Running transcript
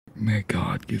May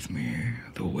God give me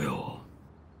the will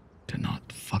to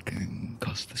not fucking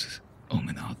cuss this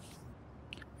omen out.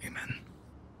 Amen.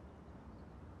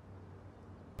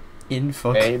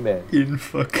 Amen. In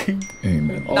fucking.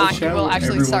 Amen. Nah, he will actually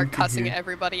Everyone start can cussing hear.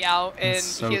 everybody out, and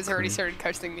so he has already cringe. started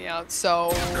cussing me out, so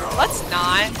let's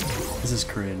not. This is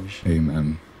cringe.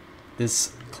 Amen.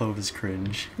 This clove is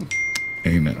cringe.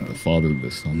 Amen. The Father, the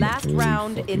Son, Last the Holy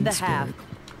round in the fucking half.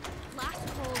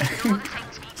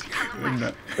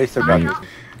 Spirit. Wait, so God.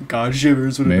 God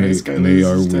shivers when a May, nice guy may,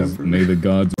 loses his temper. may the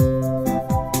gods.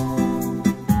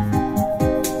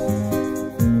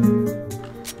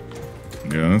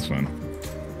 Yeah, that's fine.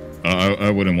 I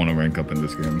wouldn't want to rank up in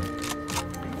this game.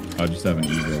 I just have an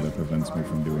ego that prevents me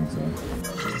from doing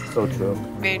so. So true.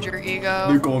 Major They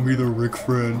ego. call me the Rick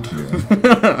friend.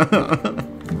 Yeah.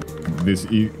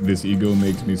 This ego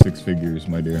makes me six figures,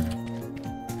 my dear.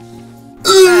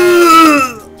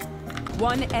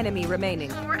 One enemy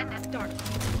remaining.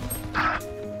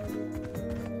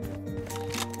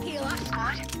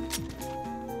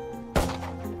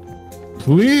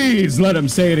 Please let him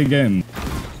say it again.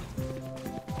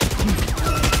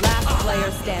 Last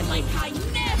player standing.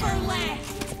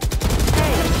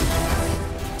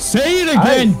 Say it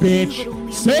again,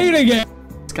 bitch. Say it again.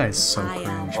 This guy's so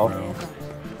cringe, Oh. bro.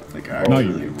 Like, No,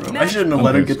 actually, you- bro. I shouldn't have I'm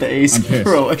let him pissed. get the ace, I'm pissed.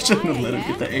 bro. I shouldn't have let him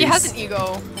get the ace. He has an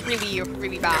ego really,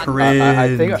 really bad. Cringe.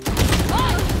 I think.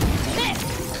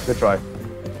 Good try.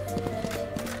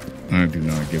 I do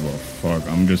not give a fuck.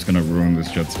 I'm just gonna ruin this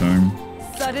Jet's time.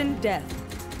 Sudden death.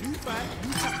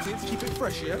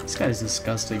 This guy's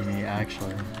disgusting me,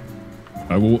 actually.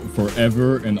 I will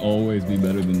forever and always be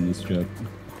better than this Jet.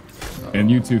 And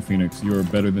you too, Phoenix. You are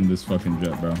better than this fucking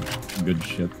Jet, bro. Good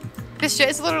shit. This shit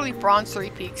is literally bronze 3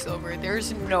 peaks over.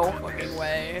 There's no fucking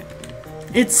way.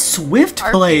 It's Swift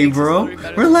Our play, Phoenix is bro. literally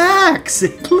better. Relax.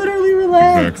 Literally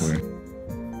relax. Exactly.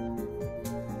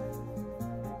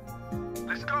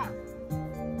 Let's go.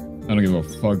 I don't give a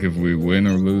fuck if we win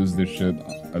or lose this shit,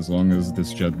 as long as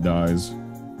this Jet dies.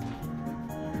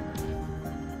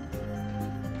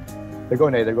 They're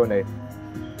going A. They're going A.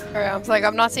 Alright, I'm like,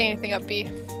 I'm not saying anything up B.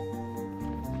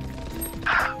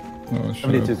 Oh, shit.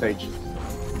 72 Sage.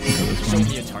 Show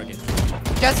me a target.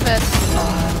 Just missed.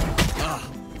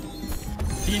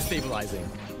 Destabilizing.